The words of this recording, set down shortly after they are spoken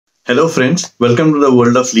Hello friends, welcome to the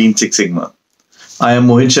world of Lean Six Sigma. I am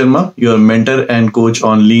Mohit Sharma, your mentor and coach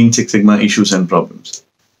on Lean Six Sigma issues and problems.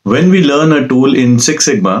 When we learn a tool in Six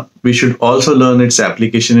Sigma, we should also learn its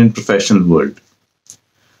application in professional world.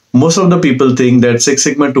 Most of the people think that Six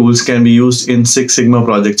Sigma tools can be used in Six Sigma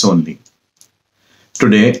projects only.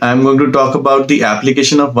 Today, I am going to talk about the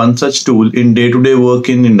application of one such tool in day-to-day work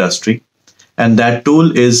in industry, and that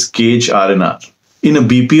tool is Gage R&R. In a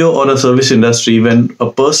BPO or a service industry, when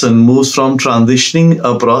a person moves from transitioning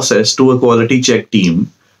a process to a quality check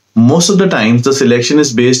team, most of the times the selection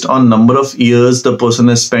is based on number of years the person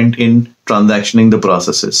has spent in transactioning the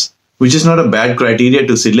processes, which is not a bad criteria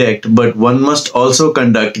to select, but one must also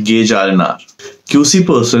conduct Gage R&R. QC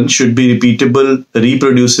person should be repeatable,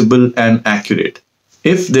 reproducible, and accurate.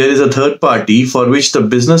 If there is a third party for which the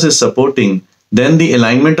business is supporting, then the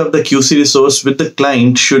alignment of the QC resource with the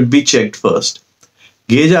client should be checked first.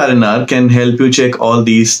 Gage R&R can help you check all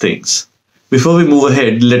these things. Before we move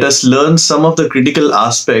ahead, let us learn some of the critical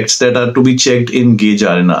aspects that are to be checked in Gage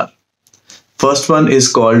R&R. First one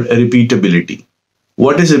is called repeatability.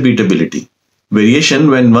 What is repeatability? Variation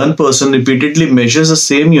when one person repeatedly measures the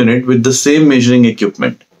same unit with the same measuring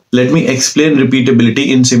equipment. Let me explain repeatability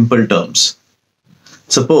in simple terms.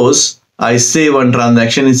 Suppose I say one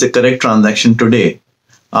transaction is the correct transaction today.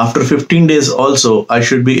 After 15 days also, I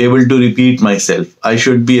should be able to repeat myself. I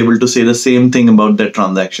should be able to say the same thing about that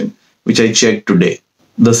transaction, which I checked today.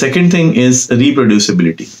 The second thing is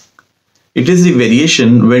reproducibility. It is the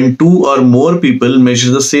variation when two or more people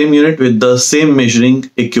measure the same unit with the same measuring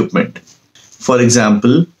equipment. For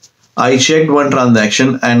example, I checked one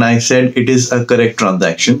transaction and I said it is a correct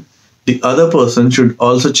transaction. The other person should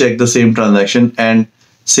also check the same transaction and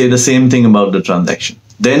say the same thing about the transaction.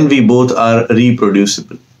 Then we both are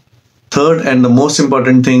reproducible. Third and the most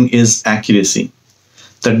important thing is accuracy.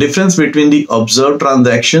 The difference between the observed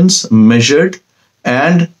transactions measured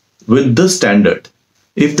and with the standard.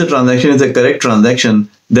 If the transaction is a correct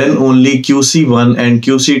transaction, then only QC1 and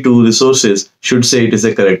QC2 resources should say it is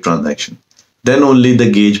a correct transaction. Then only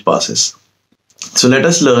the gauge passes. So let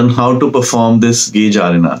us learn how to perform this Gage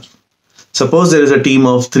R&R. Suppose there is a team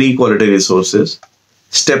of 3 quality resources.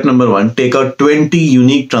 Step number 1, take out 20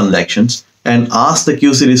 unique transactions and ask the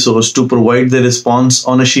QC resource to provide the response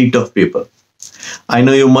on a sheet of paper. I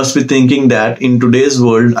know you must be thinking that in today's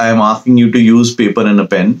world, I am asking you to use paper and a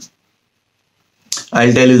pen.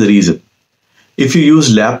 I'll tell you the reason. If you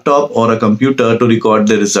use laptop or a computer to record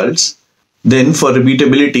the results, then for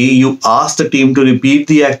repeatability, you ask the team to repeat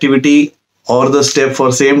the activity or the step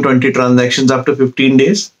for same 20 transactions after 15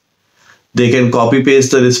 days. They can copy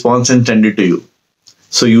paste the response and send it to you.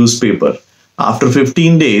 So use paper. After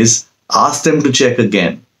 15 days, ask them to check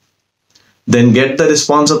again. Then get the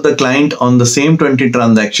response of the client on the same 20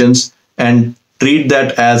 transactions and treat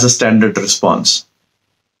that as a standard response.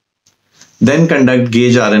 Then conduct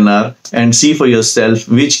Gage R&R and see for yourself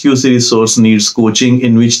which QC resource needs coaching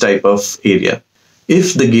in which type of area.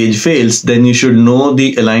 If the gauge fails, then you should know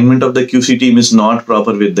the alignment of the QC team is not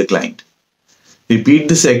proper with the client. Repeat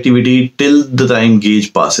this activity till the time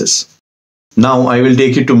gauge passes. Now I will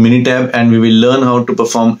take you to Minitab and we will learn how to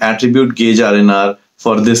perform attribute Gage R&R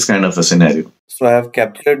for this kind of a scenario. So I have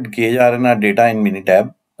captured Gage R&R data in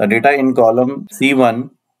Minitab. The data in column C1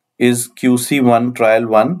 is QC1 trial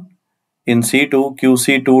 1, in C2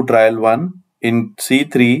 QC2 trial 1, in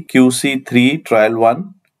C3 QC3 trial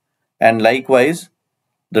 1, and likewise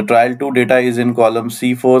the trial 2 data is in column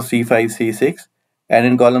C4, C5, C6, and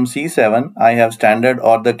in column C7 I have standard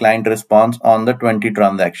or the client response on the 20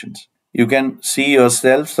 transactions. You can see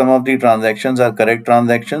yourself some of the transactions are correct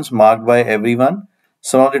transactions marked by everyone.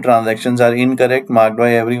 Some of the transactions are incorrect marked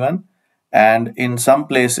by everyone. And in some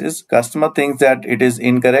places, customer thinks that it is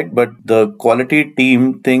incorrect, but the quality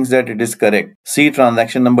team thinks that it is correct. See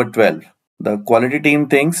transaction number 12. The quality team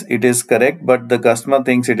thinks it is correct, but the customer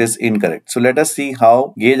thinks it is incorrect. So let us see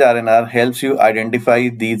how Gage R&R helps you identify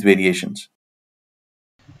these variations.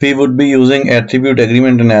 We would be using attribute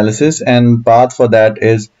agreement analysis, and path for that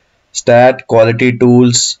is stat quality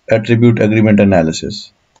tools attribute agreement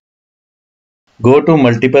analysis. Go to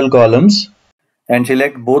multiple columns and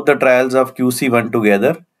select both the trials of QC1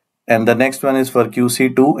 together, and the next one is for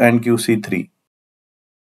QC2 and QC3.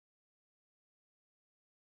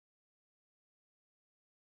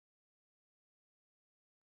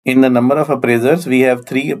 In the number of appraisers, we have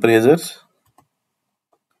 3 appraisers,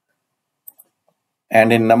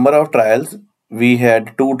 and in number of trials, we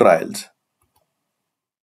had 2 trials.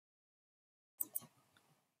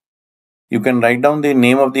 You can write down the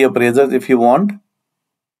name of the appraisers if you want.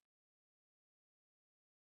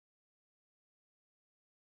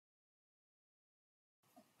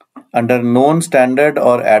 Under known standard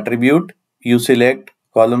or attribute, you select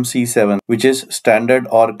column C7, which is standard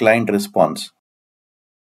or client response,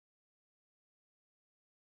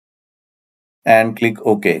 and click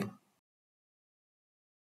OK.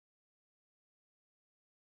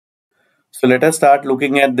 So let us start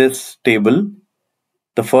looking at this table.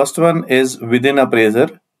 The first one is within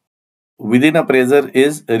appraiser. Within appraiser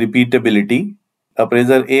is repeatability.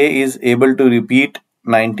 Appraiser A is able to repeat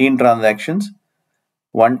 19 transactions.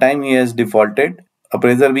 One time he has defaulted.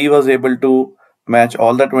 Appraiser B was able to match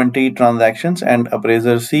all the 20 transactions, and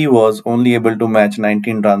appraiser C was only able to match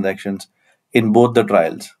 19 transactions in both the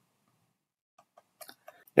trials.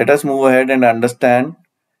 Let us move ahead and understand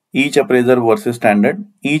each appraiser versus standard.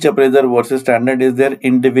 Each appraiser versus standard is their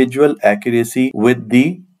individual accuracy with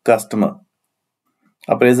the customer.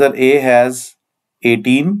 Appraiser A has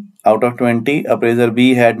 18 out of 20, appraiser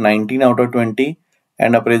B had 19 out of 20,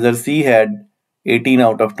 and appraiser C had 18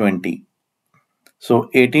 out of 20. So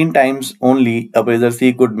 18 times only appraiser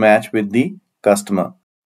C could match with the customer.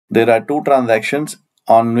 There are two transactions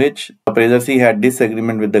on which appraiser C had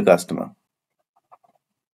disagreement with the customer.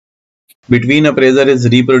 Between appraiser is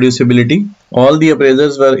reproducibility. All the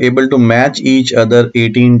appraisers were able to match each other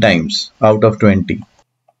 18 times out of 20.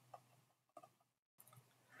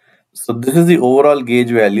 So this is the overall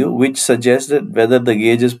gauge value, which suggests that whether the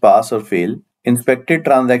gauge is pass or fail. Inspected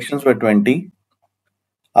transactions were 20,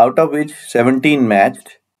 out of which 17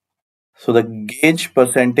 matched. So the gauge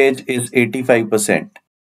percentage is 85%,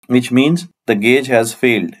 which means the gauge has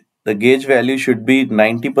failed. The gauge value should be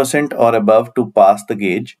 90% or above to pass the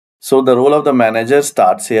gauge. So the role of the manager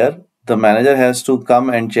starts here. The manager has to come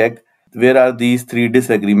and check where are these three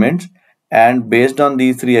disagreements, and based on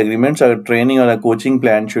these three agreements, a training or a coaching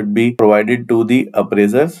plan should be provided to the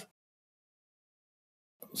appraisers.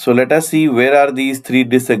 So let us see where are these three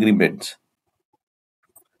disagreements.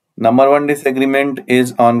 Number one disagreement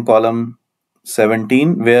is on column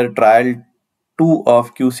 17, where trial 2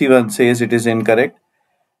 of QC1 says it is incorrect.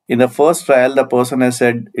 In the first trial, the person has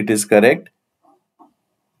said it is correct,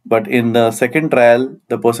 but in the second trial,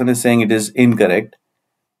 the person is saying it is incorrect,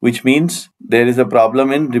 which means there is a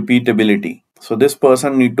problem in repeatability. So this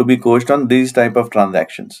person need to be coached on these type of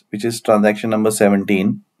transactions, which is transaction number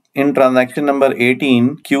 17. In transaction number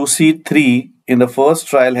 18, QC3 in the first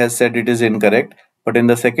trial has said it is incorrect, but in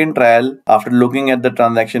the second trial, after looking at the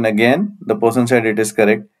transaction again, the person said it is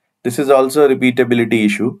correct. This is also a repeatability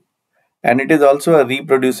issue, and it is also a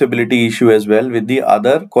reproducibility issue as well with the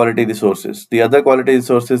other quality resources. The other quality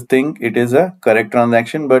resources think it is a correct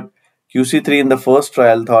transaction, but QC3 in the first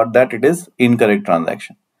trial thought that it is incorrect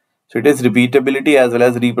transaction. So it is repeatability as well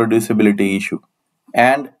as reproducibility issue.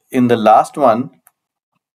 And in the last one,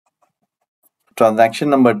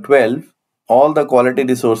 transaction number 12, all the quality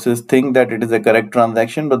resources think that it is a correct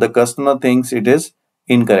transaction, but the customer thinks it is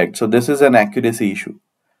incorrect. So this is an accuracy issue.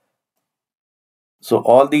 So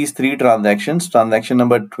all these three transactions, transaction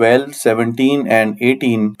number 12, 17 and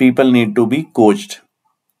 18, people need to be coached.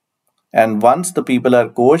 And once the people are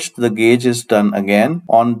coached, the gauge is done again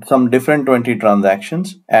on some different 20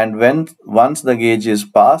 transactions. And once the gauge is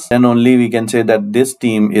passed, then only we can say that this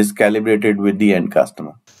team is calibrated with the end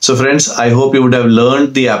customer. So friends, I hope you would have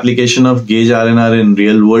learned the application of Gage R&R in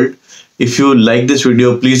real world. If you like this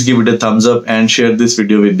video, please give it a thumbs up and share this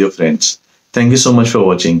video with your friends. Thank you so much for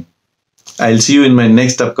watching. I'll see you in my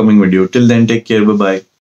next upcoming video. Till then, take care. Bye-bye.